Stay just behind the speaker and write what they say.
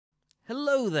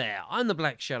Hello there, I'm the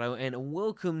Black Shadow, and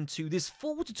welcome to this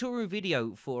full tutorial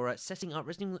video for setting up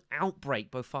Resident Evil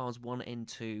Outbreak, both files 1 and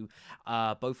 2,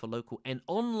 both for local and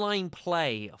online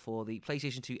play for the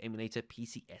PlayStation 2 emulator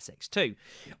PCSX2.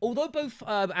 Although both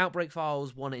Outbreak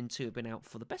files 1 and 2 have been out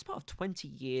for the best part of 20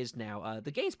 years now,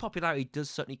 the game's popularity does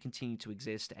certainly continue to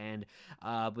exist, and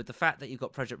with the fact that you've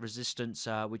got Project Resistance,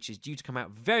 which is due to come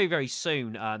out very, very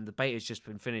soon, the beta's just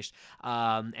been finished,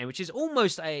 and which is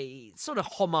almost a sort of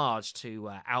homage to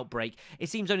Outbreak, it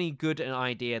seems only good an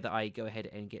idea that I go ahead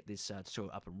and get this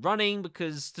tutorial up and running,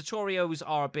 because tutorials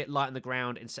are a bit light on the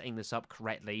ground in setting this up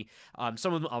correctly.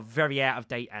 Some of them are very out of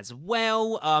date as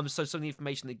well, so some of the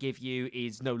information they give you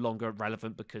is no longer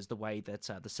relevant because the way that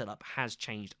the setup has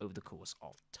changed over the course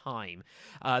of time.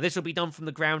 This will be done from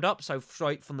the ground up, so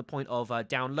straight from the point of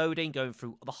downloading, going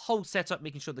through the whole setup,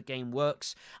 making sure the game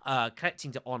works,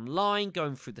 connecting to online,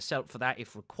 going through the setup for that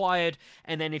if required,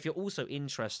 and then if you're also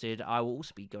interested, I will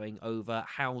also be going over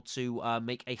how to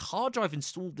make a hard drive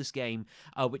install this game,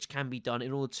 which can be done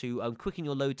in order to quicken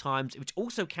your load times, which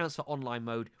also counts for online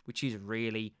mode, which is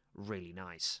really, really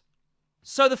nice.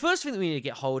 So the first thing that we need to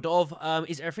get hold of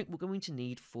is everything we're going to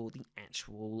need for the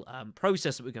actual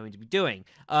process that we're going to be doing.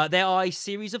 There are a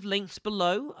series of links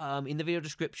below in the video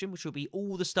description, which will be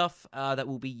all the stuff that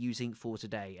we'll be using for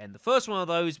today. And the first one of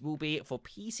those will be for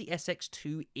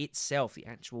PCSX2 itself, the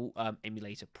actual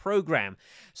emulator program.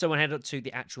 So we'll head up to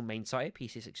the actual main site,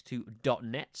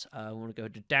 pcsx2.net. We want to go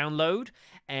to download,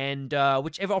 and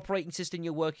whichever operating system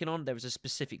you're working on, there is a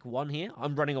specific one here.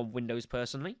 I'm running on Windows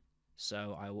personally,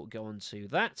 so I will go on to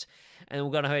that, and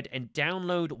we'll go ahead and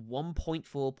download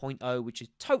 1.4.0, which is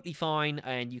totally fine,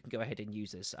 and you can go ahead and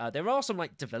use this. There are some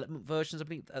like development versions, I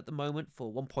believe, at the moment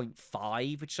for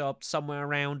 1.5, which are somewhere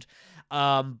around,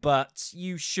 but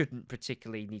you shouldn't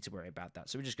particularly need to worry about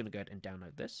that. So we're just going to go ahead and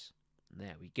download this.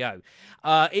 There we go.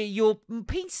 Your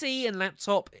PC and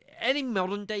laptop, any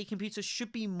modern day computer,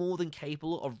 should be more than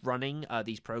capable of running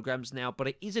these programs now, but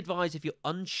it is advised if you're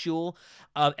unsure.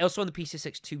 Also on the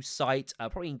PCSX2 site,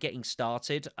 probably in getting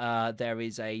started, there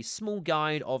is a small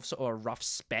guide of sort of a rough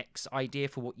specs idea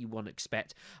for what you want to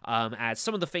expect. As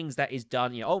some of the things that is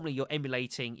done, ultimately you're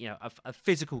emulating, a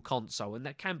physical console, and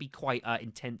that can be quite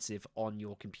intensive on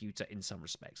your computer in some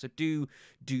respects. So do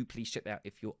please check that out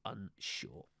if you're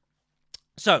unsure.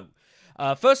 So,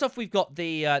 first off, we've got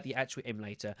the actual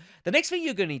emulator. The next thing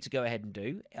you're going to need to go ahead and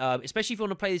do, especially if you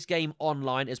want to play this game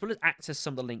online, as well as access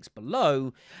some of the links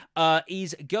below,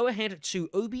 is go ahead to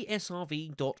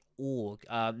obsrv.org.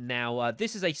 Now,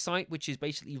 this is a site which is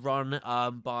basically run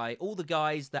by all the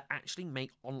guys that actually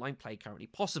make online play currently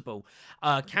possible.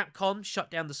 Capcom shut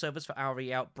down the servers for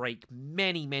RE Outbreak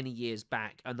many, many years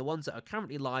back, and the ones that are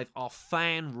currently live are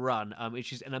fan-run,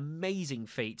 which is an amazing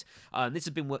feat. This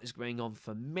has been what is going on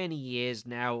for many years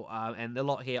now, and the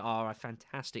lot here are a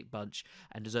fantastic bunch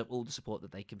and deserve all the support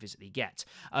that they can physically get.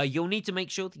 You'll need to make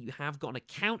sure that you have got an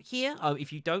account here.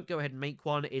 If you don't, go ahead and make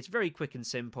one. It's very quick and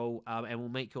simple, and will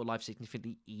make your life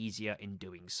significantly easier in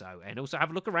doing so. And also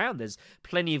have a look around. There's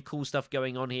plenty of cool stuff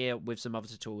going on here with some other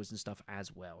tutorials and stuff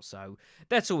as well. So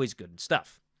that's always good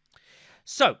stuff.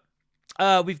 So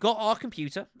we've got our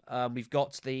computer. We've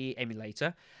got the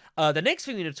emulator. The next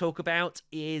thing we're going to talk about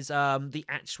is the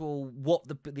actual what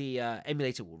the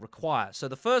emulator will require. So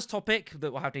the first topic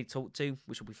that we'll have to talk to,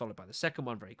 which will be followed by the second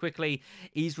one very quickly,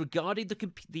 is regarding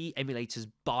the emulator's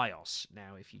BIOS.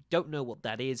 Now, if you don't know what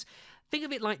that is, think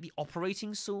of it like the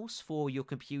operating source for your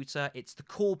computer. It's the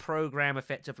core program,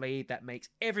 effectively, that makes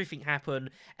everything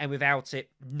happen, and without it,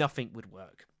 nothing would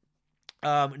work.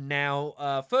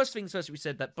 First things first, we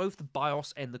said that both the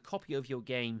BIOS and the copy of your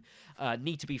game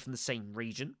need to be from the same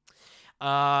region.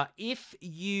 If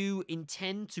you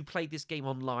intend to play this game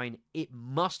online, it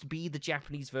must be the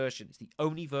Japanese version. It's the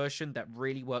only version that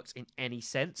really works in any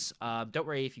sense. Don't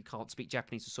worry if you can't speak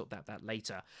Japanese, we'll sort that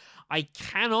later. I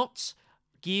cannot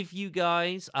give you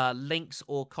guys links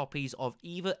or copies of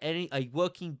either a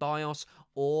working BIOS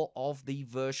or of the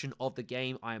version of the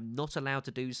game. I am not allowed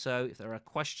to do so. If there are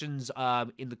questions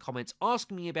in the comments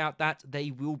asking me about that,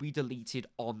 they will be deleted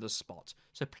on the spot.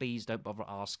 So please don't bother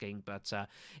asking. But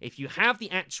if you have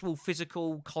the actual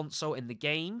physical console in the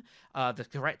game, the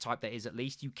correct type that is at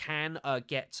least, you can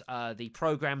get the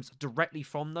programs directly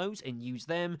from those and use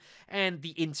them. And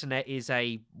the internet is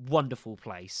a wonderful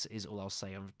place, is all I'll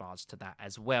say in regards to that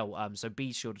as well. So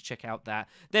be sure to check out that.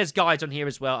 There's guides on here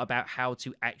as well about how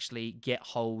to actually get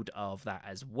hold of that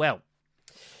as well.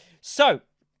 So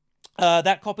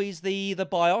that copies the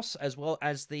BIOS as well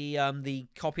as the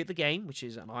copy of the game, which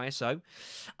is an ISO.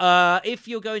 If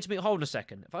you're going to be, hold on a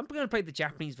second. If I'm going to play the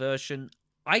Japanese version,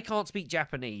 I can't speak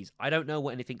Japanese. I don't know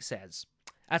what anything says.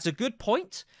 That's a good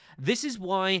point. This is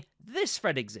why this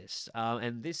thread exists,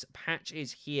 and this patch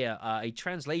is here, a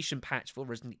translation patch for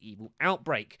Resident Evil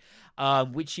Outbreak,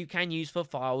 which you can use for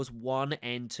files 1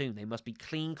 and 2. They must be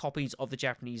clean copies of the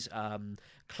Japanese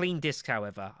clean disc,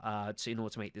 however, in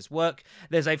order to make this work.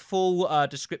 There's a full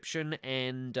description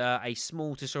and a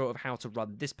small tutorial of how to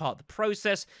run this part of the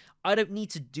process. I don't need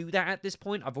to do that at this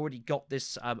point. I've already got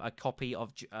this a copy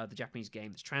of the Japanese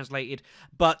game that's translated,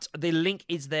 but the link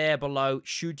is there below.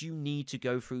 Should you need to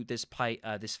go through this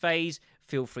phase,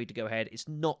 feel free to go ahead. It's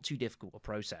not too difficult a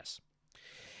process.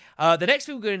 The next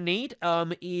thing we're going to need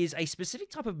is a specific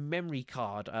type of memory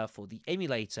card for the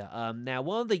emulator. Now,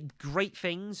 one of the great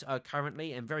things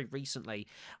currently and very recently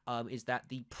is that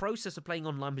the process of playing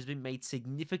online has been made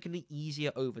significantly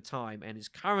easier over time and is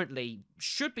currently,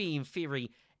 should be in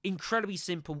theory, incredibly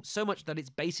simple, so much that it's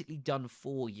basically done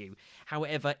for you.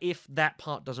 However, if that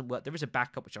part doesn't work, there is a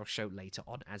backup, which I'll show later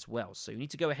on as well. So you need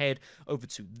to go ahead over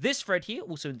to this thread here,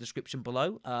 also in the description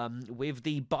below, with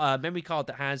the memory card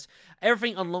that has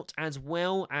everything unlocked, as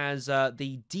well as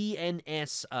the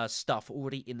DNS stuff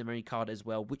already in the memory card as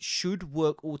well, which should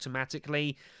work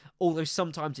automatically, although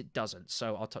sometimes it doesn't.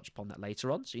 So I'll touch upon that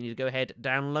later on. So you need to go ahead,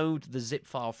 download the zip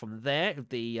file from there,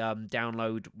 the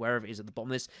download wherever it is at the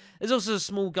bottom of this. There's also a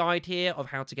small guide here of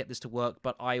how to get this to work,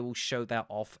 but I will show that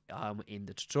off in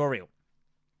the tutorial.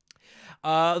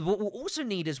 What we'll also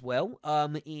need as well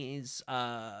is,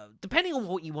 depending on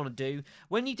what you want to do,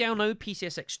 when you download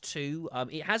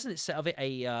PCSX2, it has in its set of it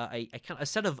a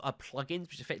set of plugins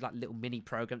which affect like little mini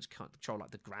programs to control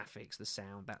like the graphics, the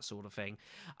sound, that sort of thing.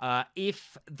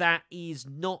 If that is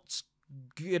not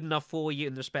good enough for you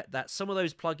in the respect that some of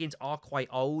those plugins are quite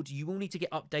old, you will need to get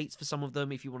updates for some of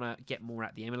them if you want to get more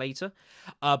out of the emulator.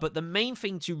 But the main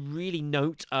thing to really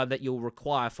note that you'll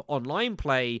require for online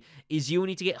play is you'll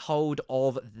need to get hold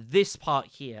of this part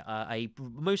here, a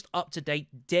most up-to-date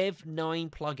Dev9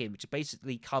 plugin, which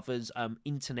basically covers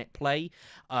internet play.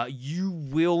 You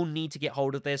will need to get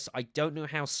hold of this. I don't know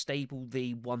how stable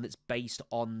the one that's based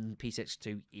on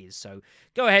PCX2 is, so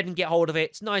go ahead and get hold of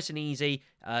it. It's nice and easy.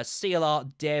 CLR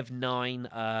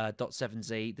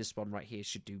dev9.7z. This one right here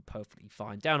should do perfectly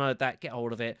fine. Download that, get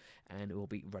hold of it, and it will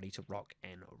be ready to rock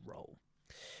and roll.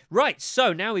 Right,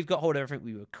 so now we've got hold of everything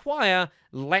we require.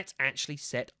 Let's actually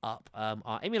set up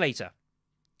our emulator.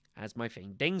 As my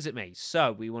thing dings at me.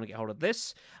 So we want to get hold of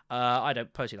this. I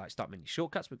don't personally like start menu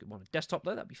shortcuts. We could want a desktop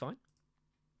though, that'd be fine.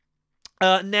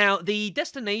 Now, the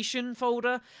destination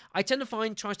folder, I tend to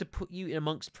find tries to put you in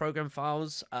amongst program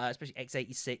files, especially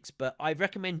x86, but I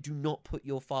recommend do not put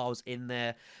your files in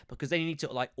there, because then you need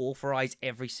to, like, authorize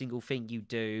every single thing you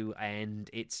do,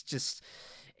 and it's just,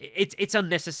 it's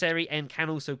unnecessary and can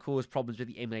also cause problems with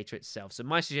the emulator itself. So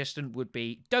my suggestion would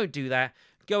be, don't do that.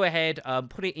 Go ahead,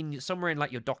 put it in somewhere in,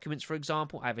 like, your documents, for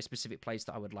example. I have a specific place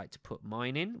that I would like to put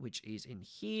mine in, which is in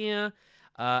here.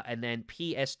 And then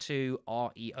PS2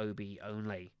 REOB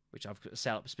only, which I've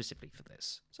set up specifically for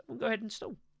this. So we'll go ahead and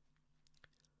install.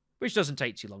 Which doesn't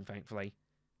take too long, thankfully.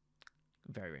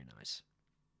 Very, very nice.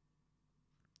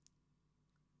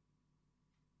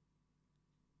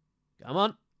 Come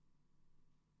on.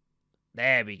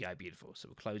 There we go, beautiful. So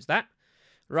we'll close that.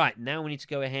 Right, now we need to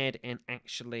go ahead and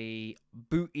actually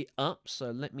boot it up.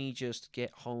 So let me just get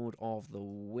hold of the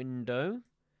window.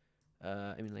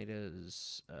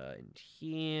 Emulators in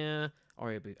here,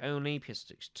 Oreo boot only,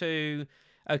 PS62.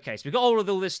 Okay, so we've got all of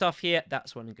this stuff here.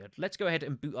 That's running good. Let's go ahead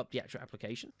and boot up the actual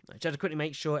application. I just had to quickly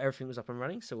make sure everything was up and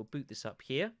running, so we'll boot this up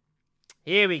here.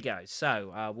 Here we go.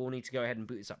 So we'll need to go ahead and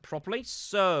boot this up properly.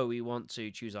 So we want to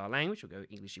choose our language. We'll go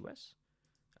English US.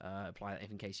 Apply that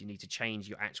in case you need to change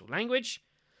your actual language.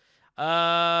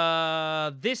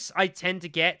 This I tend to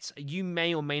get. You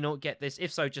may or may not get this.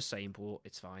 If so, just say import.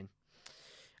 It's fine.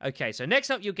 Okay, so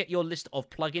next up, you'll get your list of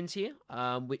plugins here,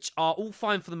 which are all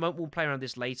fine for the moment. We'll play around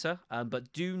this later,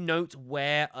 but do note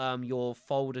where your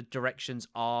folder directions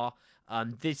are.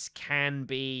 This can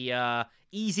be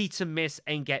easy to miss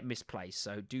and get misplaced,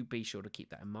 so do be sure to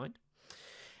keep that in mind.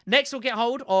 Next, we'll get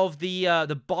hold of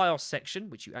the BIOS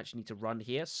section, which you actually need to run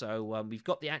here. So we've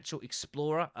got the actual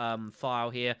Explorer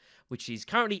file here, which is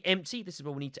currently empty. This is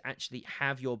where we need to actually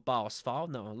have your BIOS file.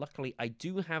 Now, luckily, I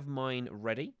do have mine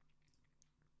ready,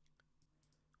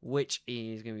 which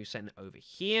is going to be sent over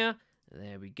here.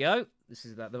 There we go. This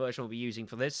is the version we'll be using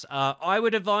for this. I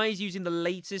would advise using the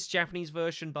latest Japanese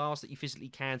version BIOS that you physically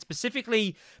can,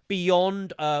 specifically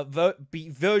beyond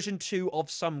version 2 of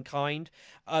some kind.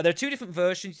 There are 2 different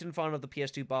versions you can find of the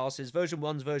PS2 BIOSes. Version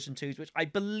 1's, version 2's, which I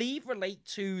believe relate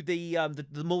to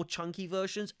the more chunky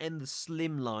versions, and the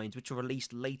slim lines, which are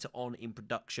released later on in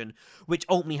production, which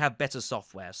ultimately have better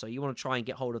software. So you want to try and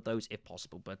get hold of those if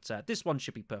possible. But this one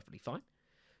should be perfectly fine.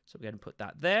 So we're going to put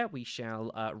that there. We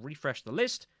shall refresh the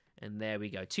list. And there we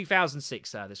go.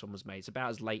 2006, this one was made. It's about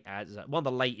as late as one of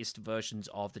the latest versions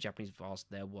of the Japanese BIOS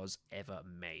there was ever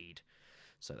made.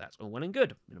 So that's all well and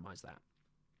good. Minimize that.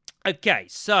 Okay,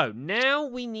 so now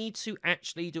we need to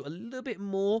actually do a little bit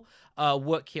more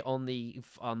work here on the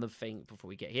thing before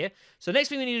we get here. So next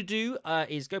thing we need to do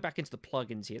is go back into the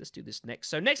plugins here. Let's do this next.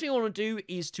 So next thing we want to do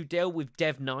is to deal with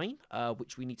Dev9,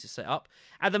 which we need to set up.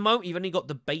 At the moment, you've only got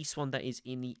the base one that is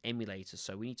in the emulator.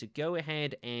 So we need to go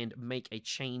ahead and make a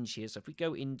change here. So if we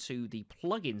go into the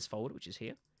plugins folder, which is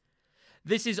here.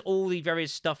 This is all the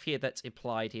various stuff here that's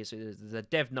applied here. So there's the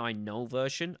Dev9 null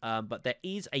version, but there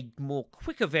is a more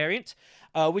quicker variant,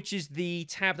 which is the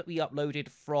tab that we uploaded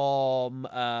from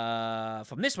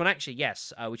this one, actually,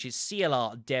 yes, which is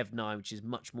CLR Dev9, which is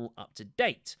much more up to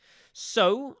date.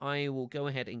 So I will go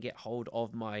ahead and get hold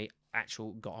of my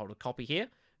got hold of copy here,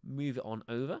 move it on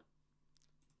over.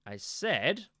 I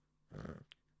said,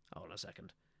 hold on a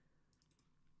second.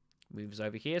 Moves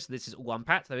over here. So this is all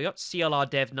unpacked. There we go.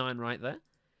 CLR Dev9 right there.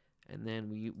 And then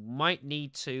we might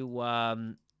need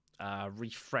to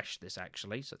refresh this,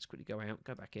 actually. So let's quickly go out,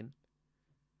 go back in.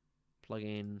 Plug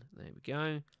in. There we go.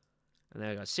 And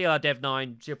there we go. CLR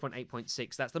Dev9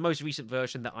 0.8.6. That's the most recent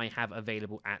version that I have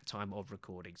available at time of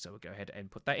recording. So we'll go ahead and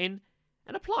put that in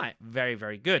and apply it. Very,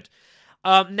 very good.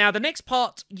 Now, the next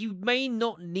part you may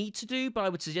not need to do, but I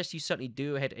would suggest you certainly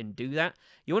do ahead and do that.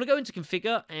 You want to go into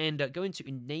Configure and go into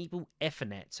Enable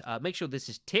Ethernet. Make sure this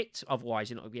is ticked, otherwise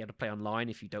you're not going to be able to play online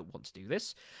if you don't want to do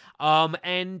this.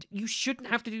 And you shouldn't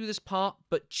have to do this part,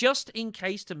 but just in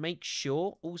case to make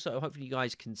sure, also hopefully you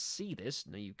guys can see this.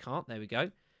 No, you can't. There we go.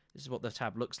 This is what the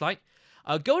tab looks like.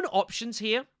 Go into Options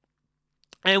here.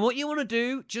 And what you want to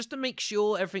do, just to make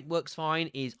sure everything works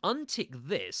fine, is untick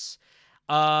this.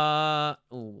 What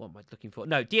am I looking for?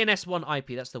 No, DNS1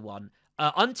 IP, that's the one.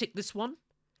 Untick this one.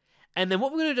 And then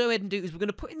what we're going to go ahead and do is we're going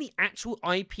to put in the actual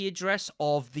IP address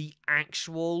of the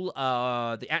actual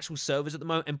servers at the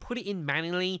moment and put it in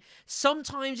manually.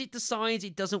 Sometimes it decides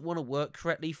it doesn't want to work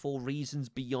correctly for reasons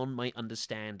beyond my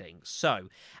understanding. So,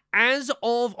 as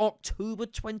of October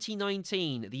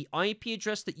 2019, the IP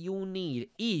address that you'll need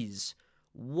is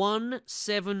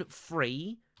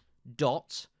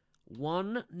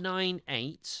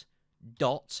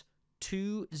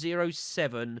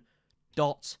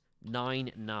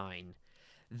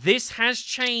This has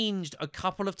changed a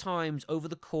couple of times over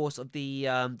the course of the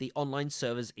online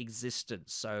server's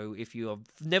existence. So if you have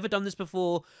never done this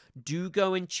before, do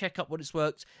go and check up what it's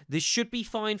worked. This should be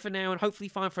fine for now and hopefully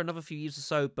fine for another few years or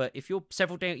so. But if you're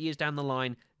several years down the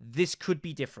line, this could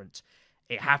be different.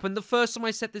 It happened the first time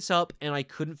I set this up, and I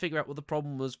couldn't figure out what the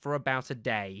problem was for about a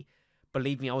day.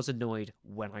 Believe me, I was annoyed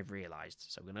when I realized.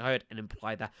 So we're going to go ahead and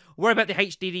imply that. Worry about the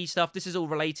HDD stuff. This is all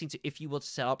relating to if you want to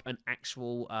set up an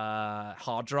actual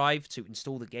hard drive to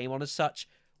install the game on as such.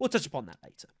 We'll touch upon that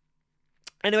later.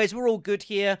 Anyways, we're all good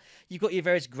here. You've got your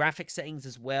various graphic settings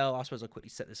as well. I suppose I'll quickly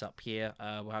set this up here.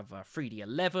 We'll have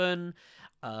 3D11.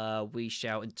 We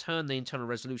shall turn the internal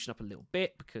resolution up a little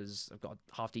bit because I've got a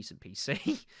half-decent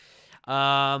PC.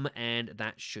 And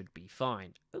that should be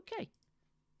fine. Okay.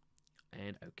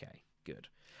 And okay. Good.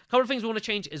 A couple of things we want to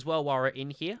change as well while we're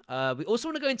in here. We also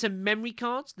want to go into memory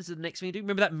cards. This is the next thing we do.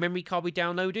 Remember that memory card we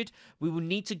downloaded? We will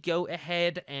need to go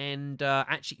ahead and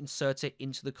actually insert it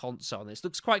into the console. This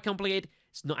looks quite complicated.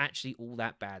 It's not actually all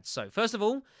that bad. So, first of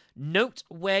all, note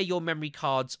where your memory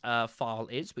card's file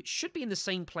is, which should be in the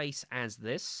same place as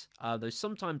this, though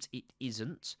sometimes it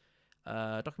isn't.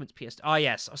 Documents PS... Ah,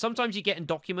 yes. Sometimes you get in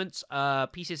Documents,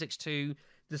 PCSX2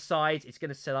 decides it's going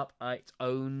to set up its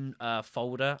own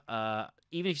folder.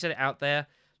 Even if you set it out there,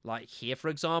 like here, for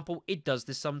example, it does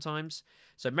this sometimes.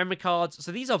 So memory cards.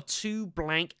 So these are 2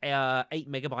 blank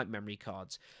 8MB memory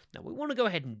cards. Now, what we want to go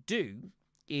ahead and do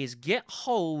is get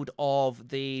hold of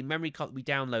the memory card that we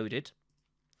downloaded.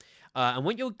 And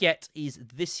what you'll get is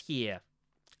this here.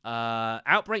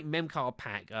 Outbreak Mem Card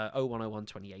Pack 0101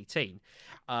 2018.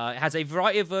 It has a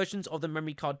variety of versions of the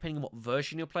memory card depending on what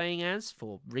version you're playing as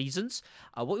for reasons.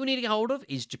 What we need to get hold of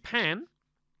is Japan.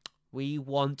 We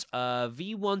want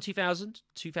V1 2000,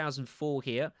 2004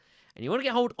 here. And you want to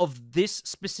get hold of this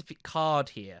specific card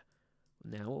here.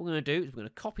 Now what we're going to do is we're going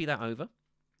to copy that over.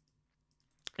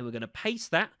 And we're going to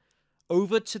paste that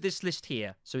over to this list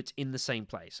here, so it's in the same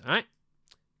place. All right,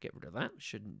 get rid of that.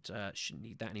 Shouldn't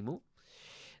need that anymore.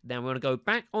 Then we're going to go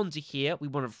back onto here. We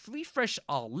want to refresh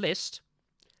our list.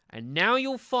 And now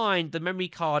you'll find the memory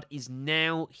card is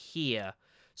now here.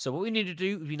 So what we need to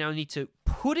do is we now need to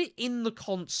put it in the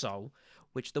console,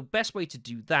 which the best way to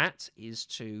do that is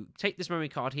to take this memory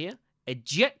card here,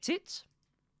 eject it,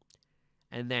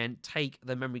 and then take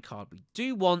the memory card we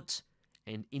do want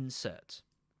and insert.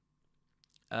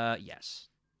 Yes.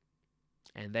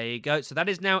 And there you go. So that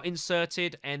is now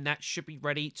inserted, and that should be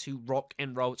ready to rock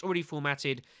and roll. It's already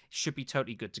formatted. It should be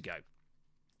totally good to go.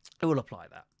 I will apply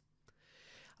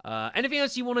that. Anything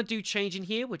else you want to do change in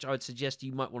here, which I would suggest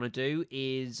you might want to do,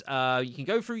 is you can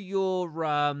go through your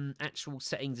actual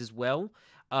settings as well.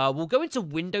 We'll go into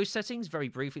Windows settings very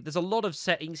briefly. There's a lot of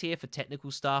settings here for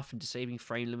technical stuff and disabling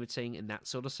frame limiting and that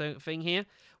sort of thing here,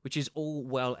 which is all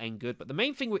well and good. But the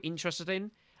main thing we're interested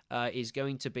in is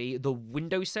going to be the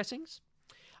Windows settings.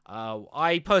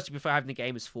 I personally prefer having the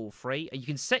game as for free. You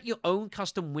can set your own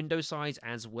custom window size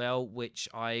as well, which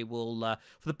I will,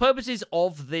 for the purposes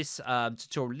of this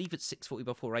tutorial, leave it 640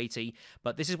 by 480.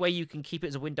 But this is where you can keep it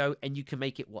as a window, and you can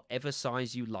make it whatever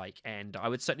size you like. And I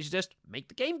would certainly suggest make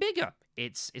the game bigger.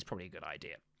 It's probably a good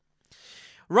idea.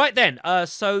 Right then,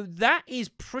 so that is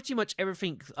pretty much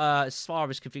everything as far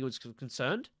as configuration is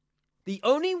concerned. The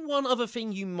only one other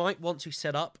thing you might want to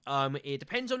set up, it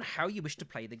depends on how you wish to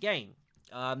play the game.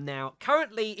 Now,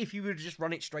 currently, if you were to just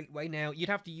run it straight away now, you'd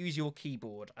have to use your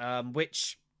keyboard,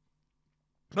 which,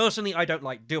 personally, I don't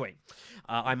like doing.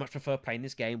 I much prefer playing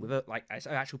this game with an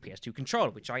actual PS2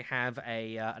 controller, which I have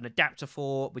an adapter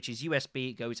for, which is USB.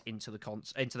 It goes into the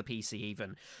PC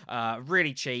even.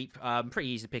 Really cheap, pretty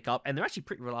easy to pick up, and they're actually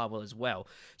pretty reliable as well.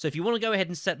 So if you want to go ahead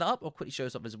and set that up, I'll quickly show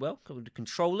us up as well. Go to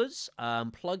Controllers,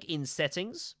 plug in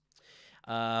Settings.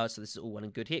 So this is all well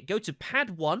and good here. Go to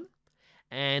Pad 1.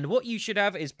 And what you should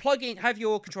have is have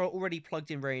your controller already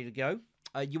plugged in, ready to go.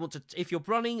 You want to, if you're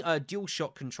running a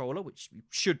DualShock controller, which you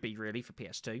should be really for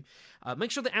PS2, make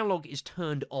sure the analog is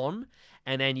turned on,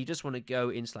 and then you just want to go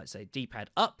into, let's say, D-pad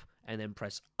up, and then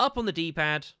press up on the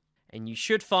D-pad, and you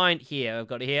should find here, I've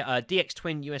got it here, DX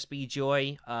Twin USB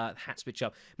Joy, hat switch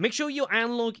up. Make sure your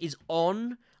analog is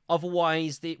on.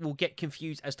 Otherwise, it will get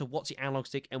confused as to what's the analog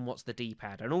stick and what's the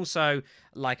D-pad. And also,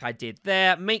 like I did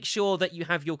there, make sure that you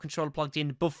have your controller plugged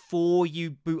in before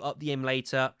you boot up the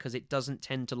emulator, because it doesn't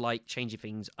tend to like changing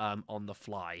things on the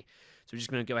fly. So we're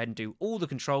just going to go ahead and do all the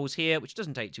controls here, which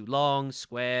doesn't take too long.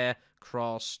 Square,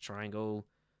 cross, triangle.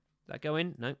 Did that go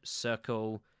in? No.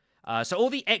 Circle. So all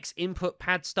the X input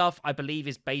pad stuff, I believe,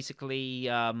 is basically,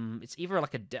 it's either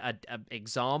like a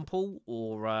example,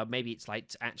 or maybe it's like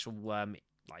actual...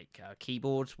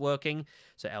 keyboard working.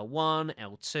 So L1,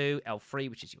 L2, L3,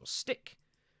 which is your stick.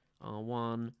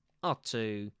 R1,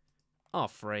 R2,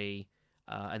 R3,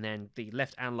 and then the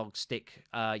left analog stick,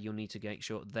 you'll need to make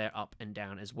sure they're up and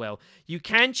down as well. You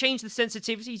can change the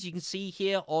sensitivities, you can see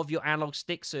here, of your analog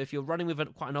stick. So if you're running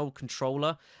with quite an old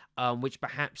controller, which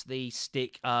perhaps the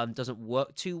stick doesn't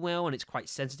work too well and it's quite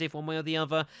sensitive one way or the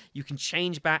other, you can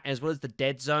change that, as well as the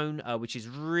dead zone, which is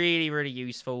really, really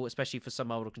useful, especially for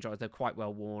some older controllers. They're quite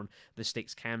well worn. The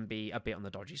sticks can be a bit on the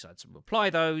dodgy side, so we'll apply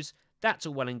those. That's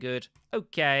all well and good.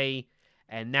 Okay.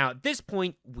 And now at this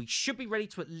point, we should be ready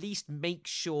to at least make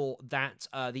sure that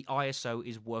the ISO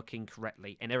is working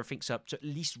correctly and everything's up to at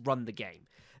least run the game.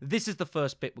 This is the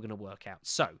first bit we're going to work out.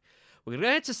 So we're going to go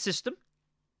ahead to System.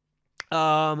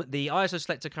 The ISO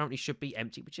selector currently should be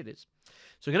empty, which it is.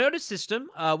 So we're going to go to System.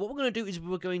 What we're going to do is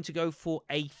we're going to go for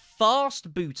a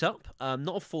fast boot up,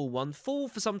 not a full one. Full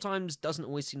for sometimes doesn't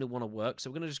always seem to want to work, so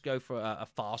we're going to just go for a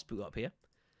fast boot up here.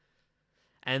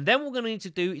 And then what we're going to need to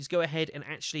do is go ahead and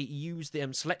actually use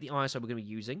select the ISO we're going to be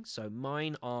using. So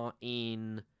mine are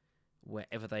in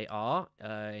wherever they are.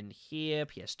 In here,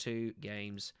 PS2,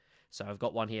 games. So I've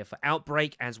got one here for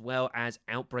Outbreak as well as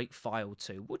Outbreak File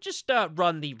 2. We'll just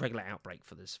run the regular Outbreak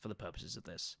for the purposes of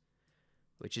this,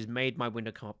 which has made my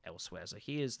window come up elsewhere. So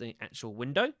here's the actual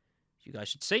window. You guys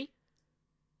should see.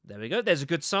 There we go. There's a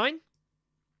good sign.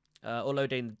 All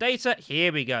loading the data.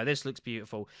 Here we go. This looks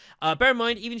beautiful. Bear in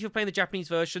mind, even if you're playing the Japanese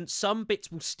version, some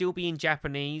bits will still be in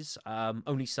Japanese.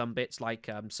 Only some bits, like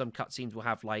some cutscenes will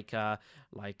have like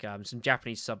some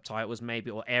Japanese subtitles, maybe,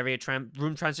 or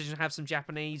room transition have some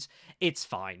Japanese. It's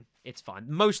fine. It's fine.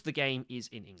 Most of the game is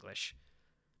in English.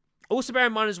 Also, bear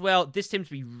in mind as well, this tends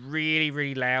to be really,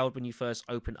 really loud when you first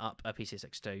open up a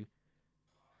PCSX2.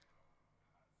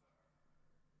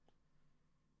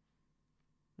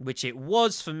 Which it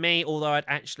was for me, although I'd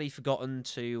actually forgotten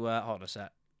to... hold on a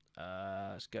sec.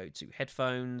 Let's go to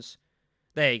headphones.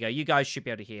 There you go. You guys should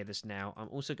be able to hear this now. I'm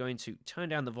also going to turn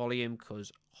down the volume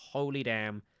because, holy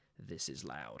damn, this is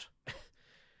loud.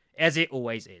 As it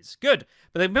always is. Good.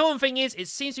 But the important thing is, it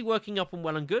seems to be working up and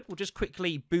well and good. We'll just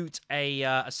quickly boot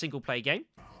a single-player game.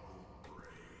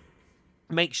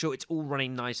 Make sure it's all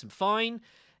running nice and fine.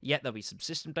 Yet there'll be some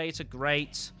system data.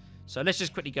 Great. So let's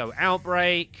just quickly go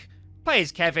Outbreak. Play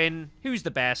as Kevin. Who's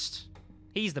the best?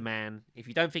 He's the man. If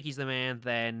you don't think he's the man,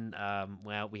 then,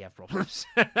 well, we have problems.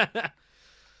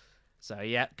 So,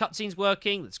 yeah. Cutscene's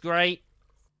working. That's great.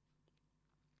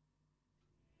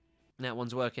 That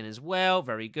one's working as well.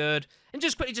 Very good. And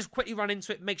just quickly run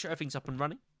into it. Make sure everything's up and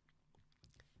running.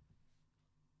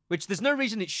 Which there's no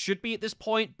reason it should be at this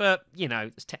point, but, you know,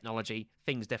 it's technology.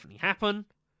 Things definitely happen.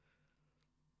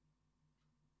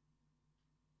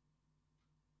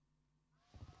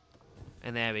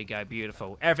 And there we go.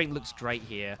 Beautiful. Everything looks great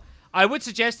here. I would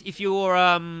suggest if you're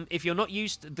not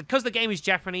used, because the game is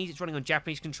Japanese, it's running on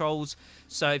Japanese controls.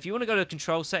 So if you want to go to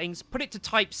control settings, put it to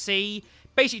Type C.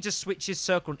 Basically, just switches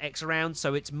circle and X around,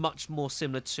 so it's much more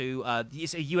similar to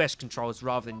it's a US controls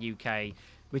rather than UK,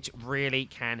 which really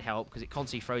can help because it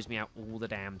constantly throws me out all the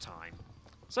damn time.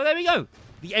 So there we go.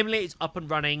 The emulator is up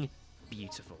and running.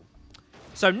 Beautiful.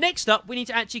 So next up, we need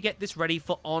to actually get this ready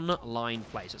for online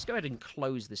play. So let's go ahead and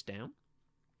close this down.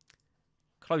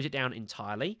 Close it down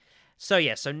entirely. So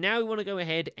yeah, so now we want to go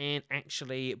ahead and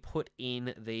actually put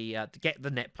in the, get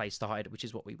the net play started, which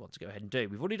is what we want to go ahead and do.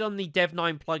 We've already done the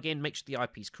Dev9 plugin, make sure the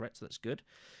IP is correct, so that's good.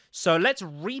 So let's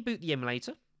reboot the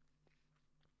emulator.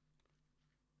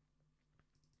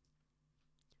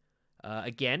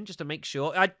 Again, just to make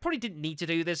sure. I probably didn't need to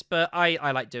do this, but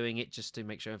I like doing it just to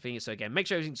make sure everything is. So again, make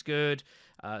sure everything's good.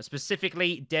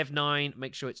 Specifically, Dev9,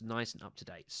 make sure it's nice and up to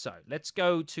date. So let's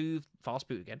go to fast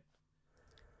boot again.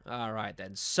 All right,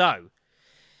 then. So,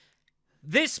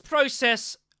 this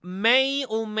process may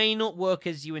or may not work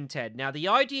as you intend. Now, the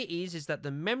idea is that the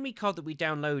memory card that we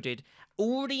downloaded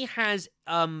already has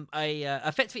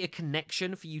effectively a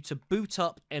connection for you to boot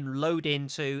up and load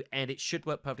into, and it should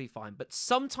work perfectly fine. But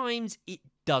sometimes it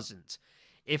doesn't.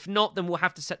 If not, then we'll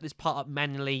have to set this part up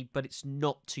manually, but it's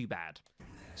not too bad.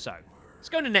 So, let's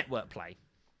go to Network Play.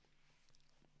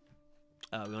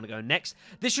 We want to go next.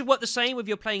 This should work the same whether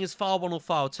you're playing as File 1 or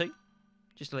File 2.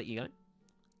 Just to let you know.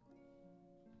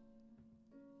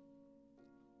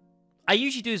 I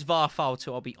usually do this via File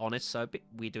 2, I'll be honest. So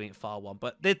we're doing it File 1.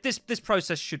 But this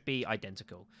process should be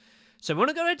identical. So we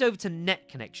want to go right over to Net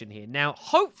Connection here. Now,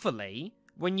 hopefully,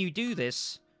 when you do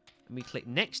this, and we click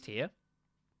Next here.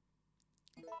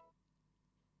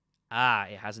 Ah,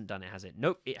 it hasn't done it, has it?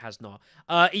 Nope, it has not.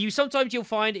 Sometimes you'll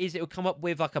find is it will come up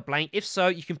with like a blank. If so,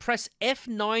 you can press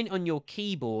F9 on your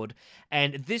keyboard,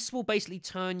 and this will basically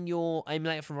turn your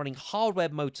emulator from running hardware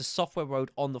mode to software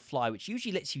mode on the fly, which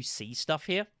usually lets you see stuff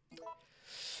here.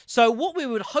 So what we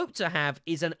would hope to have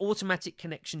is an automatic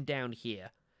connection down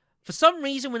here. For some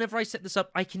reason, whenever I set this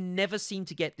up, I can never seem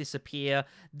to get this appear.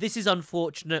 This is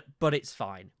unfortunate, but it's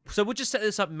fine. So we'll just set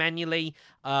this up manually,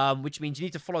 which means you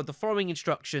need to follow the following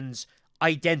instructions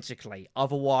identically.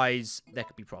 Otherwise, there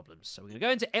could be problems. So we're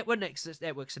going to go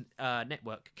into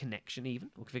network connection even,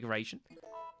 or configuration,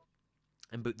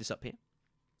 and boot this up here.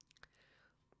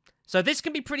 So this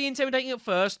can be pretty intimidating at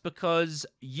first because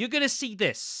you're going to see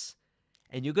this,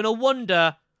 and you're going to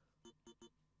wonder,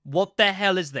 what the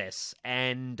hell is this?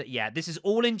 And yeah, this is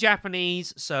all in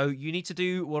Japanese, so you need to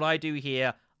do what I do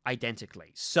here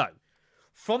identically. So,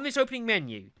 from this opening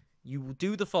menu, you will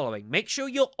do the following. Make sure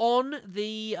you're on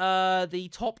the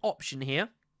top option here,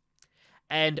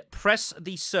 and press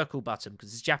the circle button,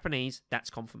 because it's Japanese, that's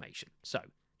confirmation. So,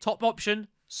 top option,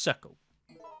 circle.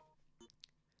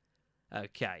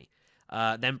 Okay.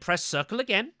 Then press circle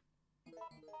again.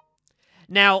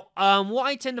 Now, what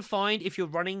I tend to find if you're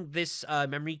running this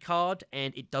memory card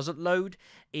and it doesn't load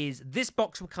is this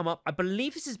box will come up. I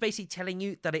believe this is basically telling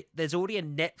you that there's already a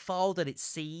net file that it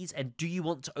sees, and do you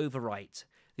want to overwrite?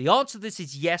 The answer to this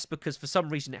is yes, because for some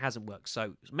reason it hasn't worked.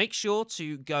 So make sure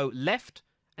to go left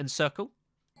and circle,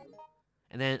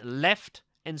 and then left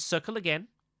and circle again,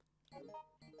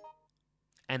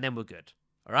 and then we're good.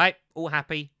 All right, all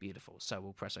happy, beautiful. So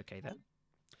we'll press OK then.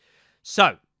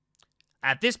 So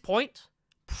at this point,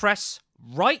 press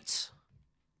right.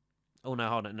 Oh, no,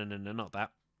 hold on. No, not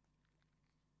that.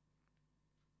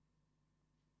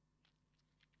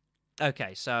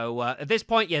 Okay, so at this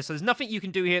point, yeah, so there's nothing you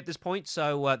can do here at this point.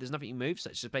 So there's nothing you move, so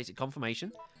it's just basic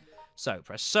confirmation. So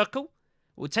press circle.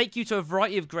 It will take you to a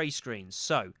variety of grey screens.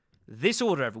 So this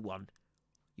order, everyone.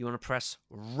 You want to press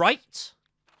right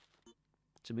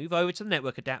to move over to the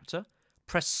network adapter.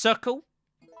 Press circle.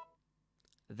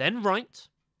 Then right.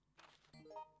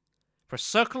 Press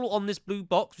circle on this blue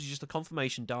box, which is just a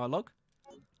confirmation dialog.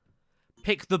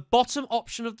 Pick the bottom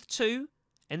option of the two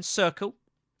and circle.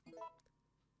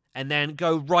 And then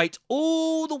go right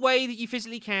all the way that you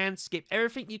physically can. Skip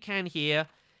everything you can here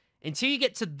until you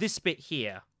get to this bit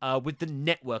here with the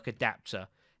network adapter.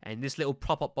 And this little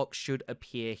pop-up box should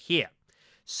appear here.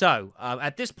 So,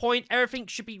 at this point, everything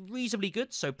should be reasonably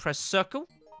good. So, press circle.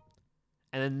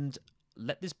 And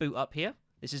let this boot up here.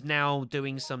 This is now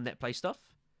doing some netplay stuff.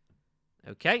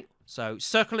 Okay, so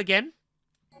circle again.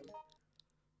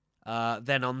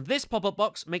 Then on this pop-up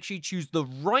box, make sure you choose the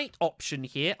right option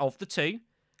here of the two.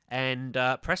 And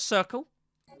press circle.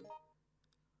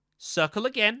 Circle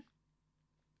again.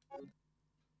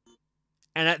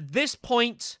 And at this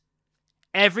point,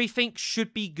 everything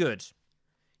should be good.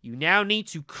 You now need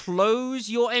to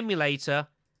close your emulator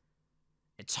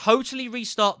and totally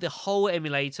restart the whole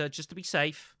emulator just to be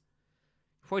safe.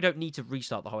 You probably don't need to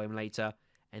restart the whole emulator.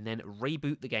 And then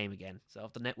reboot the game again. So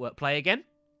after network play again.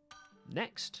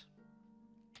 Next.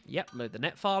 Yep, load the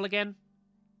net file again.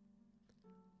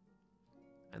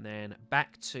 And then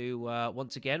back to,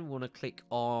 once again, we want to click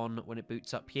on when it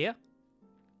boots up here.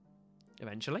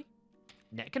 Eventually.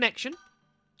 Net connection.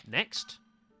 Next.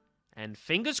 And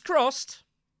fingers crossed.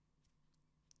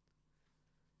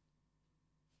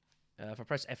 If I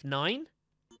press F9.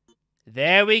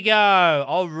 There we go.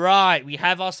 All right. We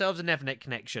have ourselves an Ethernet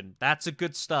connection. That's a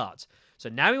good start. So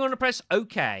now we want to press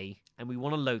OK. And we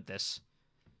want to load this.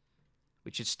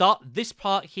 Which should start this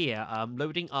part here,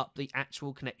 loading up the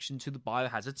actual connection to the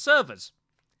biohazard servers.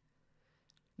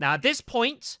 Now, at this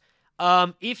point,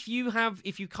 if you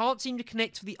can't seem to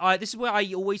connect to the this is where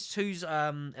I always choose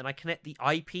and I connect the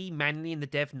IP manually in the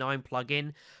Dev9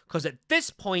 plugin, because at this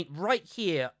point right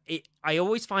here, I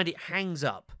always find it hangs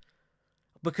up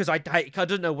because I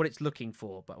don't know what it's looking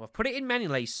for, but I've put it in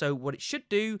manually. So what it should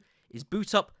do is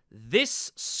boot up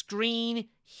this screen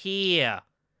here.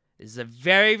 This is a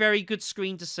very, very good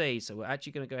screen to see. So we're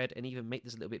actually going to go ahead and even make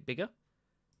this a little bit bigger.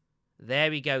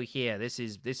 There we go here. This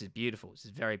is beautiful. This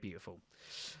is very beautiful.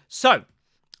 So,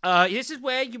 this is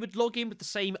where you would log in with the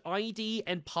same ID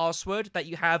and password that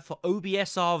you have for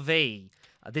OBSRV.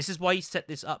 This is why you set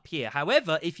this up here.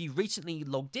 However, if you recently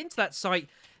logged into that site,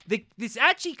 it's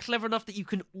actually clever enough that you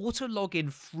can auto-log in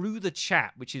through the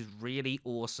chat, which is really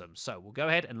awesome. So, we'll go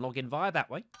ahead and log in via that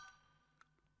way.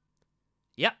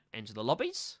 Yep, enter the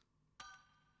lobbies.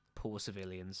 Poor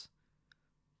civilians.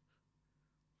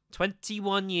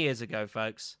 21 years ago,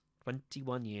 folks.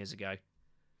 21 years ago.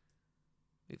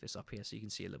 Move this up here so you can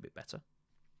see a little bit better.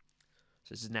 So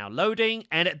this is now loading.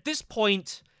 And at this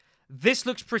point, this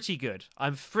looks pretty good.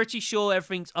 I'm pretty sure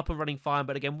everything's up and running fine.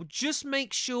 But again, we'll just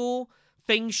make sure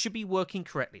things should be working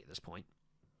correctly at this point.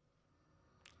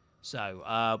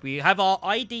 So, we have our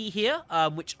ID here,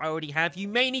 which I already have. You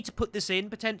may need to put this in,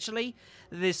 potentially,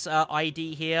 this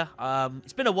ID here.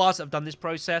 It's been a while since I've done this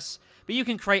process, but you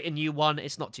can create a new one.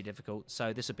 It's not too difficult.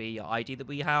 So, this will be your ID that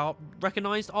we have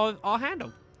recognized our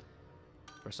handle.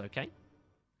 Press OK.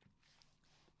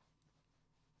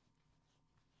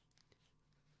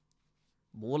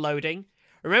 More loading.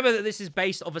 Remember that this is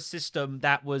based off a system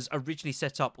that was originally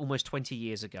set up almost 20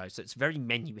 years ago, so it's very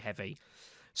menu heavy.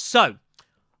 So,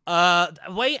 the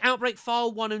way Outbreak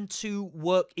File 1 and 2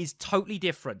 work is totally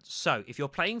different. So, if you're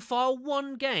playing File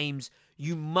 1 games,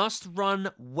 you must run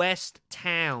West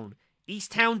Town.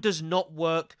 East Town does not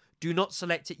work. Do not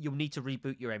select it. You'll need to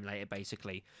reboot your emulator,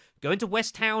 basically. Go into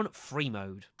West Town, free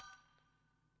mode.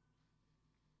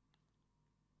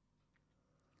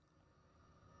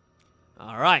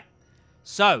 Alright.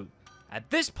 So, at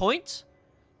this point,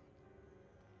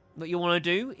 what you want to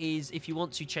do is, if you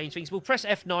want to change things, we'll press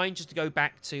F9 just to go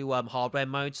back to hardware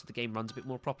mode so the game runs a bit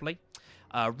more properly.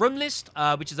 Room list,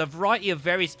 which is a variety of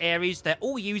various areas. They're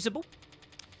all usable.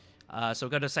 So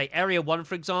we're going to say Area 1,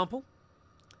 for example.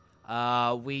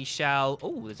 We shall...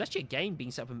 Oh, there's actually a game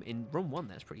being set up in Room 1.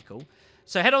 That's pretty cool.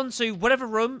 So head on to whatever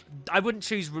room. I wouldn't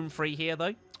choose Room 3 here,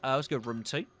 though. Let's go Room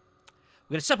 2.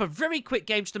 We're going to set up a very quick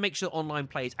game just to make sure online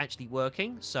play is actually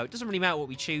working. So it doesn't really matter what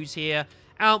we choose here.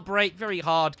 Outbreak, very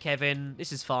hard, Kevin.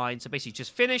 This is fine. So basically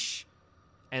just finish.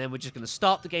 And then we're just going to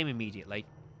start the game immediately.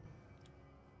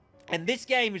 And this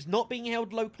game is not being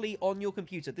held locally on your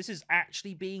computer. This is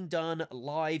actually being done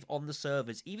live on the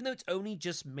servers. Even though it's only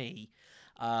just me,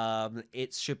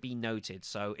 it should be noted.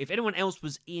 So if anyone else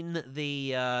was in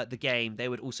the game, they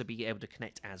would also be able to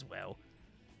connect as well.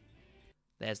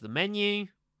 There's the menu.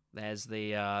 There's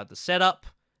the setup.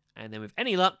 And then with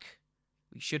any luck,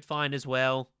 we should find as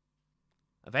well,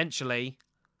 eventually,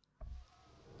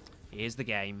 here's the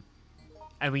game.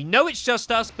 And we know it's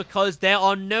just us because there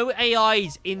are no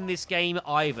AIs in this game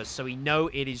either. So we know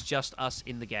it is just us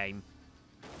in the game.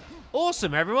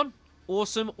 Awesome, everyone.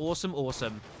 Awesome, awesome,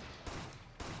 awesome.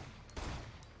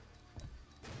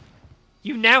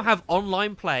 You now have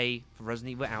online play for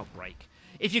Resident Evil Outbreak.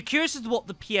 If you're curious as to what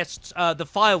the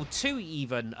File 2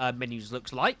 even menus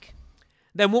looks like,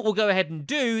 then what we'll go ahead and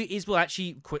do is we'll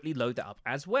actually quickly load that up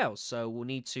as well. So we'll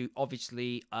need to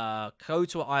obviously go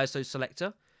to our ISO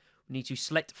selector. We need to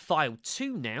select File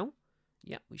 2 now.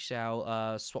 Yeah, we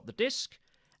shall swap the disk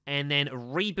and then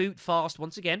reboot fast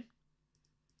once again.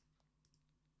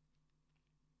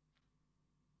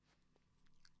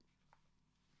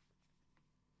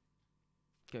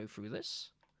 Go through this.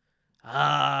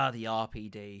 Ah, the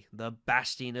RPD. The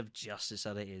bastion of justice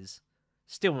that it is.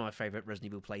 Still one of my favourite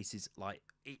Resident Evil places, like,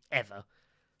 ever.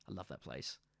 I love that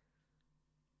place.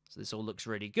 So this all looks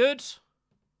really good.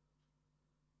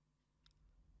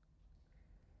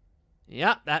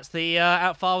 Yeah, that's the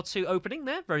File 2 opening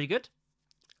there. Very good.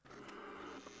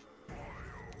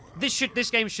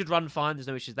 This game should run fine. There's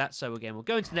no issues with that. So again, we'll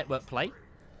go into Network Play.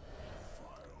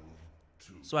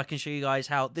 So I can show you guys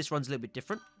how this runs a little bit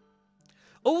different.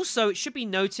 Also, it should be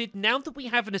noted, now that we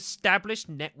have an established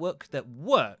network that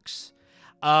works,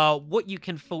 what you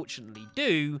can fortunately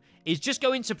do is just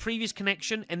go into previous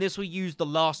connection, and this will use the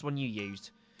last one you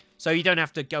used. So you don't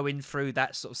have to go in through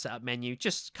that sort of setup menu.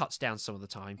 Just cuts down some of the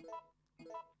time.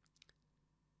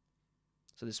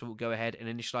 So this will go ahead and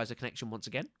initialize the connection once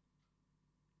again.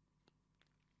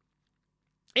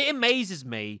 It amazes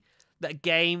me that a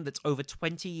game that's over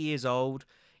 20 years old,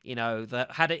 you know,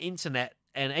 that had an internet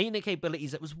and internet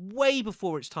capabilities that was way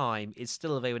before its time is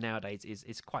still available nowadays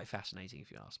is quite fascinating,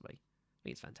 if you ask me. I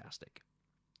think it's fantastic.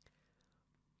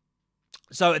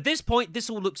 So at this point, this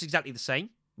all looks exactly the same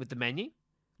with the menu,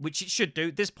 which it should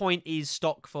do. This point is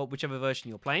stock for whichever version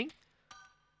you're playing.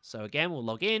 So again, we'll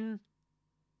log in.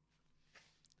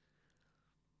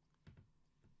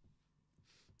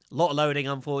 A lot of loading,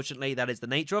 unfortunately. That is the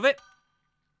nature of it.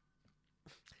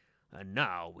 And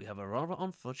now we have a rather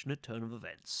unfortunate turn of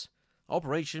events.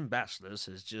 Operation Basilisk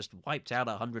has just wiped out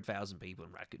 100,000 people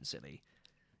in Raccoon City.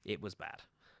 It was bad.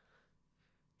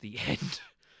 The end.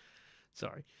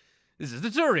 Sorry. This is a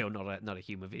tutorial, not a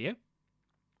humor video.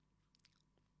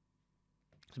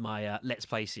 It's my Let's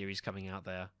Play series coming out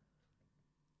there.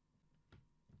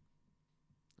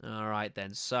 Alright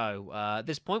then, so at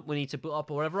this point we need to put up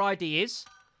whatever ID is.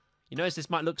 You notice this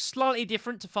might look slightly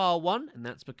different to File 1, and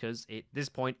that's because at this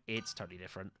point it's totally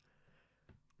different.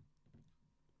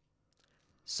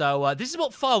 So this is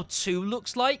what File 2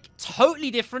 looks like.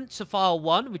 Totally different to File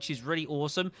 1, which is really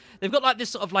awesome. They've got like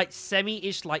this sort of like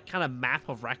semi-ish like kind of map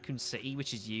of Raccoon City,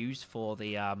 which is used for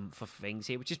the for things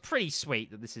here, which is pretty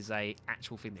sweet that this is a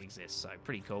actual thing that exists. So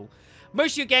pretty cool.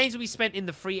 Most of your games will be spent in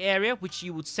the free area, which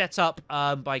you would set up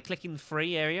by clicking the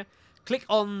free area. Click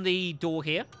on the door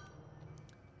here.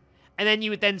 And then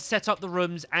you would then set up the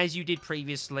rooms as you did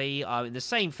previously in the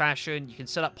same fashion. You can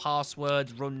set up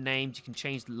passwords, room names. You can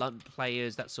change the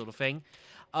players, that sort of thing.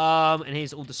 And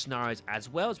here's all the scenarios as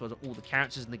well as all the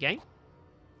characters in the game.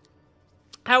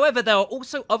 However, there are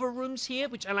also other rooms here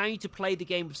which allow you to play the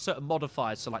game with certain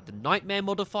modifiers. So like the Nightmare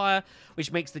modifier,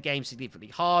 which makes the game significantly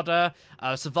harder.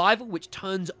 Survival, which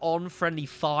turns on friendly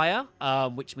fire,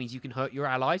 which means you can hurt your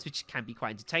allies, which can be quite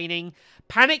entertaining.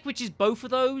 Panic, which is both of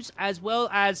those, as well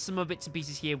as some of bits and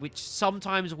pieces here, which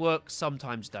sometimes work,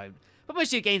 sometimes don't. But most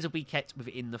of your games will be kept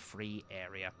within the free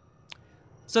area.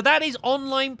 So that is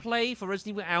online play for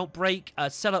Resident Evil Outbreak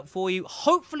set up for you.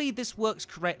 Hopefully this works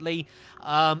correctly.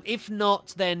 If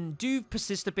not, then do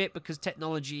persist a bit because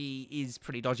technology is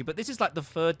pretty dodgy. But this is like the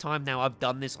third time now I've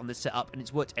done this on this setup and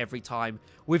it's worked every time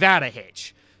without a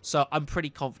hitch. So I'm pretty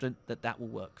confident that that will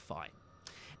work fine.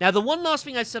 Now, the one last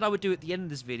thing I said I would do at the end of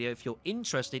this video, if you're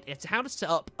interested, is how to set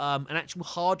up an actual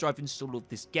hard drive install of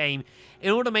this game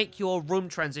in order to make your room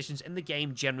transitions in the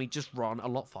game generally just run a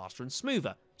lot faster and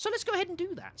smoother. So let's go ahead and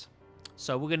do that.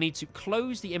 So we're going to need to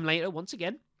close the emulator once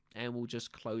again, and we'll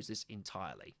just close this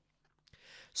entirely.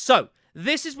 So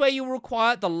this is where you'll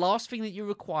require the last thing that you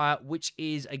require, which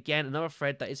is, again, another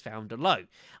thread that is found below.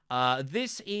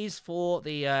 This is for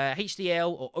the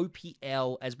HDL or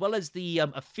OPL, as well as the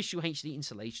official HD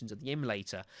installations of the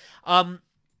emulator.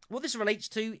 What this relates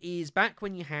to is back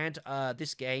when you had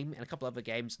this game and a couple other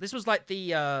games. This was like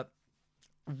the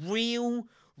real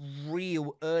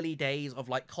real early days of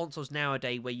like consoles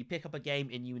nowadays where you pick up a game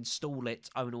and you install it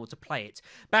in order to play it.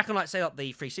 Back on like say like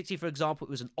the 360 for example, it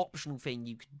was an optional thing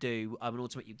you could do in order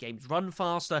to make your games run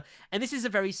faster, and this is a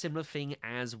very similar thing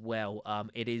as well.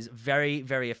 It is very,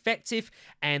 very effective,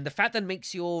 and the fact that it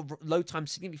makes your load time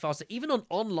significantly faster even on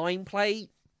online play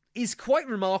is quite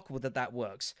remarkable that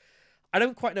works. I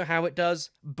don't quite know how it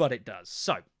does, but it does.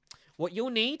 So what you'll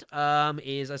need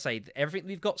is, I say, everything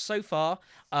we've got so far,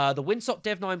 the Winsock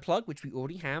Dev 9 plug, which we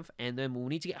already have, and then we'll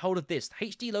need to get hold of this,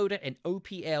 HD Loader and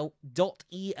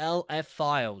OPL.elf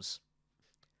files,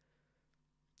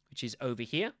 which is over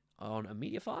here on a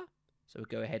media file. So we'll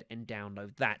go ahead and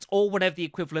download that, or whatever the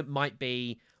equivalent might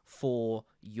be for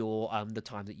your the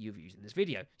time that you've used in this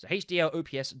video. So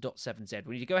HDL-OPS.7Z.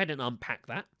 We need to go ahead and unpack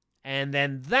that, and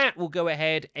then that will go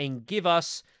ahead and give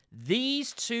us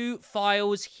these two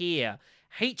files here,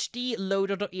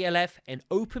 hdloader.elf and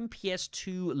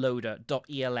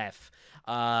openps2loader.elf.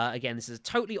 Again, this is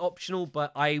totally optional,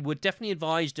 but I would definitely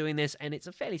advise doing this, and it's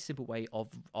a fairly simple way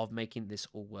of making this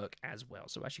all work as well.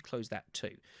 So actually close that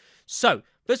too. So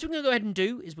first thing we're going to go ahead and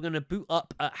do is we're going to boot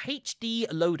up HD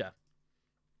Loader.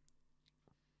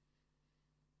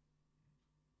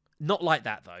 Not like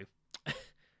that though.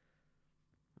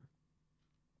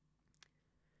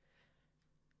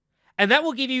 And that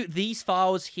will give you these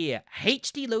files here,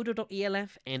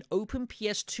 hdloader.elf and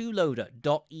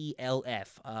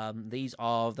openps2loader.elf. These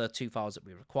are the two files that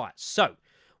we require. So what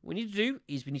we need to do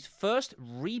is we need to first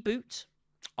reboot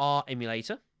our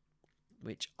emulator,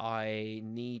 which I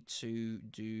need to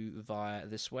do via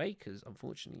this way because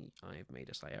unfortunately I've made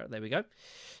a slight error. There we go.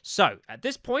 So at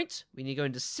this point, we need to go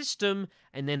into System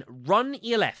and then Run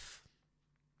ELF.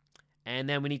 And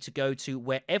then we need to go to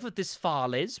wherever this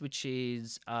file is, which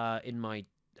is in my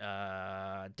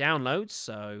downloads.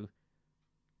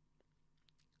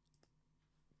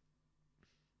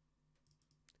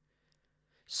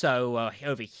 So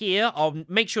over here, I'll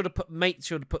make sure to put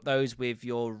those with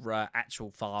your actual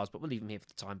files, but we'll leave them here for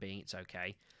the time being. It's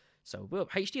okay. So we'll have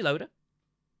HD Loader,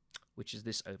 which is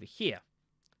this over here.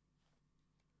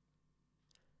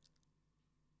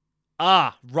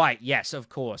 Ah, right, yes, of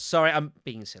course. Sorry, I'm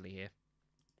being silly here.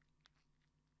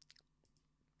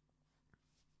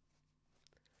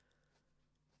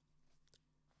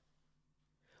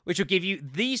 Which will give you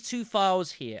these two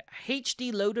files here,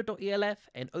 hdloader.elf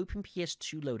and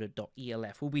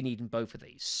openps2loader.elf. We'll be needing both of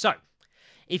these. So,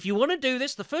 if you want to do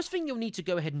this, the first thing you'll need to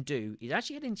go ahead and do is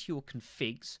actually head into your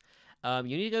configs.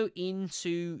 You need to go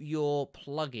into your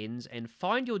plugins and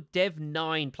find your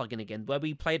Dev9 plugin again, where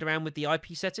we played around with the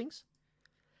IP settings.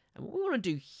 And what we want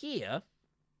to do here...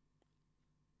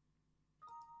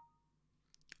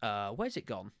 where's it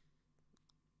gone?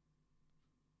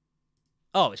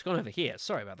 Oh, it's gone over here.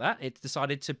 Sorry about that. It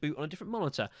decided to boot on a different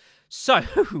monitor. So,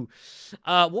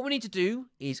 what we need to do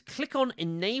is click on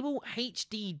Enable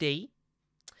HDD.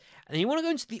 And then you want to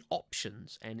go into the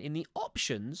options. And in the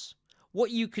options,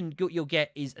 what you'll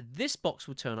get is this box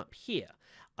will turn up here,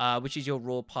 which is your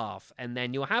raw path. And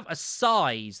then you'll have a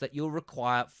size that you'll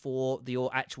require for your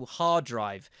actual hard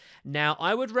drive. Now,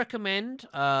 I would recommend,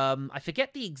 I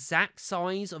forget the exact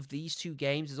size of these two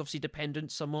games. It's obviously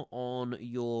dependent somewhat on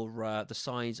your the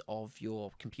size of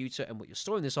your computer and what you're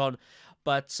storing this on.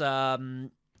 But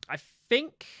I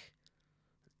think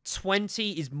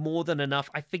 20 is more than enough.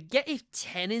 I forget if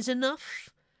 10 is enough.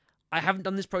 I haven't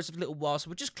done this process for a little while, so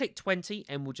we'll just click 20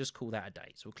 and we'll just call that a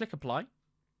day. So we'll click Apply.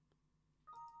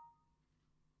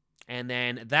 And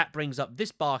then that brings up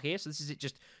this bar here. So this is it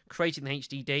just creating the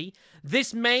HDD.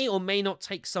 This may or may not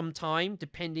take some time,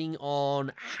 depending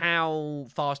on how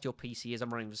fast your PC is.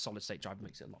 I'm running with a solid state drive, it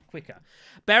makes it a lot quicker.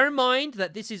 Bear in mind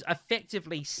that this is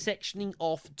effectively sectioning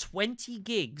off 20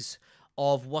 gigs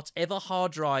of whatever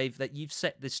hard drive that you've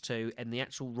set this to, and the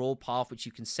actual raw path, which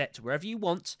you can set to wherever you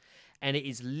want. And it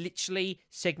is literally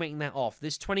segmenting that off.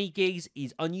 This 20 gigs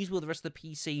is unusable with the rest of the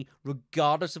PC,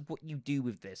 regardless of what you do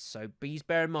with this. So please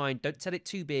bear in mind, don't set it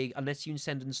too big unless you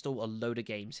intend to install a load of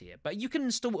games here. But you can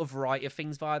install a variety of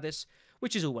things via this,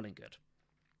 which is all well and good.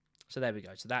 So there we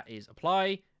go. So that is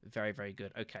apply. Very, very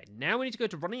good. Okay, now we need to go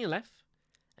to running ELF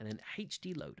and then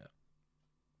HD Loader,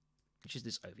 which is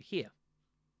this over here.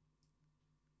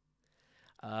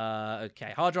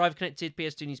 Okay, hard drive connected,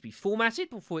 PS2 needs to be formatted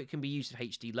before it can be used with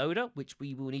HD Loader, which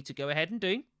we will need to go ahead and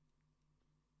do.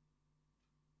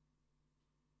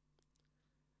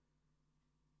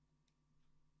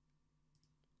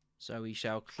 So we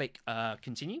shall click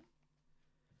continue.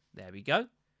 There we go.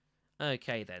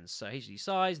 Okay then, so HD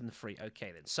size and the free.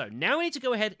 Okay then, so now we need to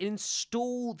go ahead and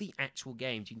install the actual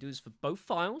games. You can do this for both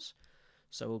files.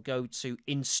 So we'll go to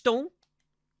install.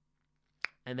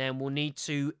 And then we'll need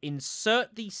to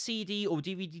insert the CD or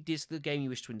DVD disc of the game you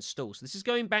wish to install. So this is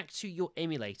going back to your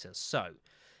emulator. So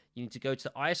you need to go to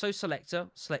the ISO selector,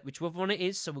 select whichever one it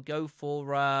is. So we'll go for,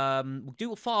 we'll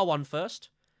do file 1 first.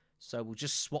 So we'll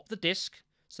just swap the disc.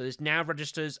 So this now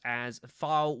registers as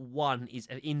file 1 is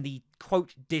in the,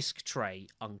 quote, disk tray,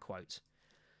 unquote.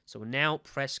 So we'll now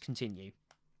press continue.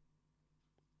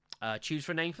 Choose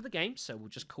for a name for the game. So we'll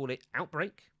just call it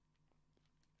Outbreak.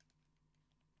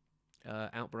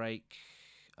 Outbreak,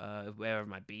 wherever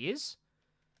my B is.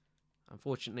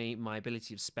 Unfortunately, my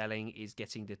ability of spelling is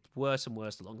getting worse and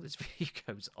worse the longer this video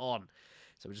goes on.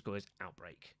 So we'll just call it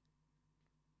Outbreak.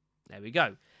 There we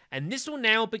go. And this will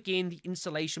now begin the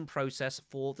installation process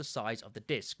for the size of the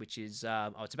disc, which is,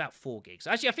 it's about 4 gigs.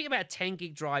 Actually, I think about a 10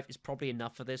 gig drive is probably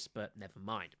enough for this, but never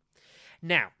mind.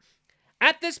 Now,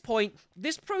 at this point,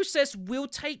 this process will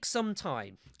take some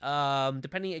time,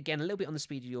 depending, again, a little bit on the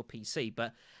speed of your PC,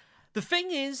 but the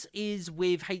thing is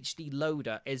with HD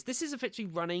Loader, is this is effectively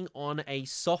running on a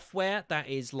software that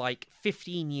is like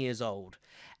 15 years old.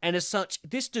 And as such,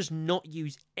 this does not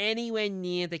use anywhere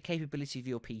near the capability of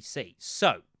your PC.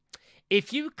 So,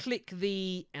 if you click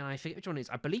the, and I forget which one it is,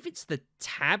 I believe it's the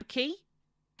tab key.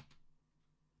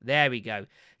 There we go.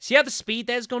 See how the speed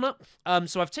there's gone up?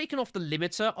 So I've taken off the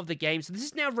limiter of the game. So this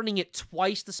is now running at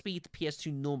twice the speed the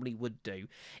PS2 normally would do.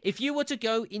 If you were to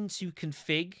go into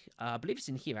config, I believe it's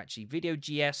in here actually, Video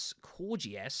GS, Core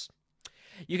GS,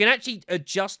 you can actually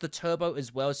adjust the turbo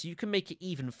as well. So you can make it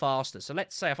even faster. So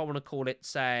let's say if I want to call it,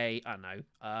 say, I don't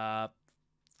know,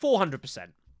 400%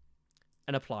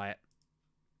 and apply it.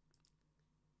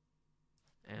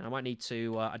 And I might need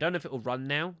to, I don't know if it will run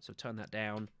now. So turn that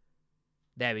down.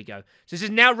 There we go. So this is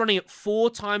now running at 4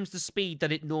 times the speed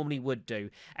that it normally would do.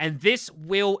 And this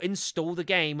will install the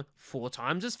game 4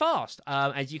 times as fast.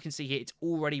 As you can see here, it's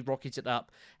already rocketed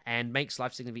up and makes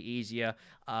life significantly easier.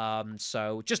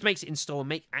 So just makes it install and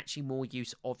make actually more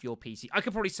use of your PC. I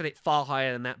could probably set it far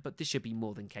higher than that, but this should be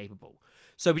more than capable.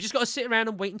 So we just got to sit around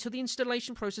and wait until the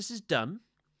installation process is done.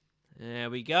 There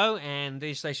we go, and the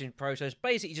installation process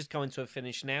basically just coming to a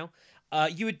finish now.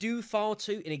 You would do file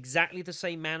 2 in exactly the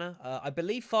same manner. I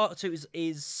believe file 2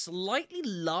 is slightly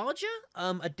larger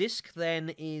a disk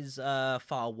than is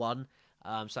file 1.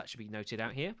 So that should be noted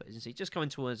out here. But as you can see, just coming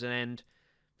towards an end.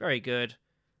 Very good.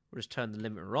 We'll just turn the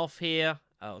limiter off here.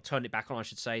 Or turn it back on, I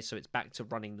should say, so it's back to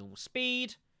running normal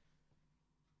speed.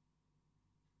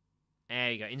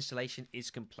 There you go. Installation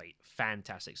is complete.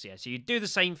 Fantastic. So yeah, so you do the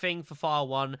same thing for file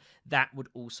 1. That would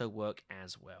also work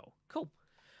as well. Cool.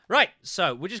 Right,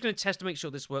 so we're just going to test to make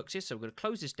sure this works here. So we're going to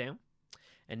close this down.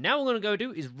 And now what we're going to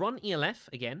go do is run ELF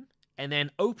again. And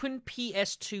then open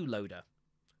PS2 Loader.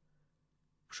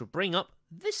 Which will bring up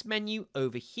this menu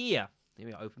over here. Here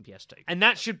we go, open PS2. And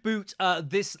that should boot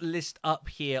this list up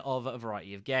here of a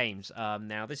variety of games.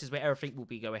 Now, this is where everything will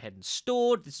be go ahead and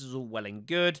stored. This is all well and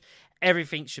good.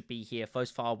 Everything should be here,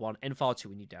 first file 1 and file 2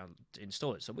 when you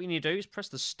install it. So what you need to do is press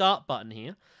the start button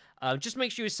here. Just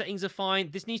make sure your settings are fine.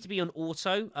 This needs to be on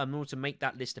auto in order to make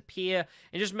that list appear.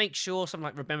 And just make sure something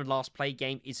like Remember Last Play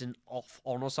Game isn't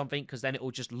on or something, because then it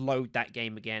will just load that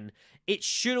game again. It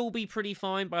should all be pretty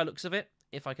fine by the looks of it,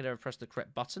 if I could ever press the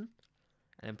correct button.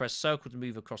 And then press circle to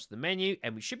move across the menu,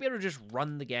 and we should be able to just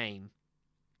run the game.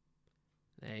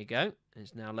 There you go.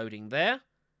 It's now loading there.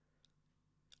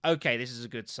 Okay, this is a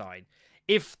good sign.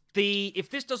 If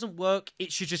this doesn't work,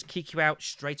 it should just kick you out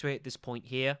straight away at this point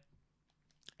here.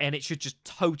 And it should just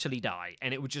totally die.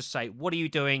 And it would just say, what are you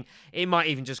doing? It might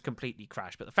even just completely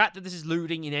crash. But the fact that this is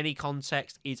loading in any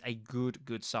context is a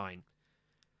good sign.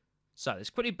 So, let's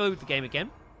quickly boot the game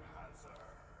again.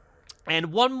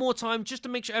 And one more time, just to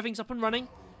make sure everything's up and running.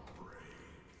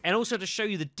 And also to show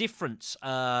you the difference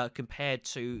compared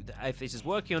to if this is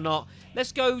working or not.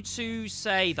 Let's go to,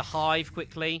 say, the Hive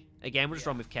quickly. Again, we'll just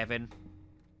run with Kevin.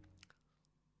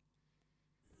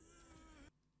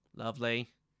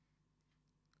 Lovely.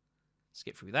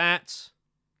 Skip through that.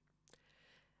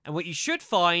 And what you should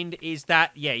find is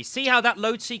that, yeah, you see how that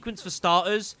load sequence for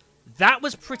starters? That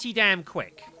was pretty damn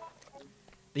quick.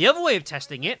 The other way of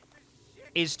testing it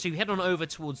is to head on over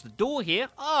towards the door here.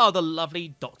 Oh, the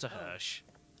lovely Dr. Hirsch.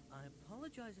 I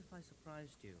apologize if I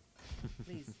surprised you.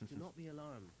 Please, do not be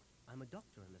alarmed. I'm a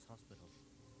doctor in this hospital.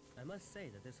 I must say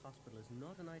that this hospital is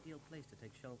not an ideal place to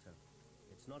take shelter.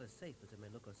 It's not as safe as it may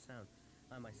look or sound.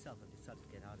 I myself have decided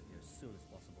to get out of here as soon as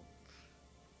possible.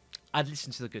 I'd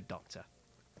listen to the good doctor.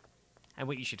 And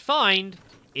what you should find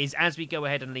is, as we go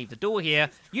ahead and leave the door here,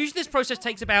 usually this process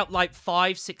takes about, like,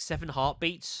 5, 6, 7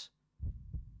 heartbeats.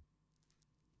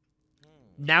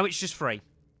 Now it's just free.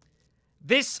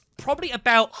 This probably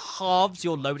about halves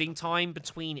your loading time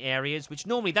between areas, which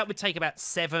normally that would take about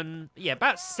 7, yeah,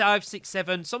 about 5, 6,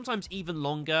 7, sometimes even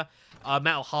longer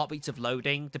amount of heartbeats of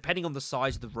loading, depending on the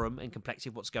size of the room and complexity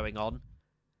of what's going on.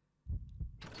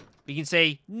 You can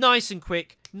see, nice and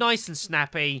quick, nice and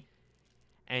snappy,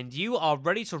 and you are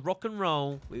ready to rock and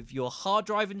roll with your hard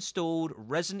drive installed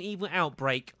Resident Evil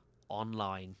Outbreak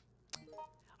online.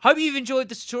 Hope you've enjoyed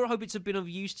this tutorial. Hope it's been of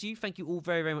use to you. Thank you all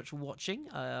very, very much for watching.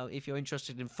 If you're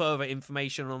interested in further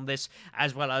information on this,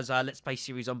 as well as Let's Play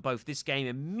series on both this game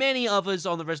and many others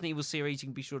on the Resident Evil series, you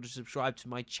can be sure to subscribe to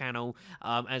my channel,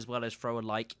 as well as throw a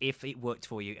like if it worked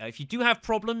for you. If you do have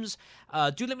problems,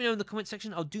 do let me know in the comment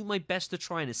section. I'll do my best to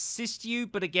try and assist you.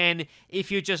 But again,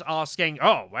 if you're just asking,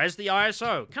 oh, where's the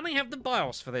ISO? Can I have the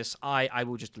BIOS for this? I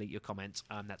will just delete your comment.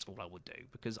 That's all I would do,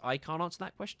 because I can't answer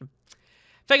that question.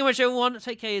 Thank you very much, everyone.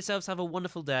 Take care of yourselves. Have a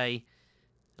wonderful day.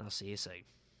 And I'll see you soon.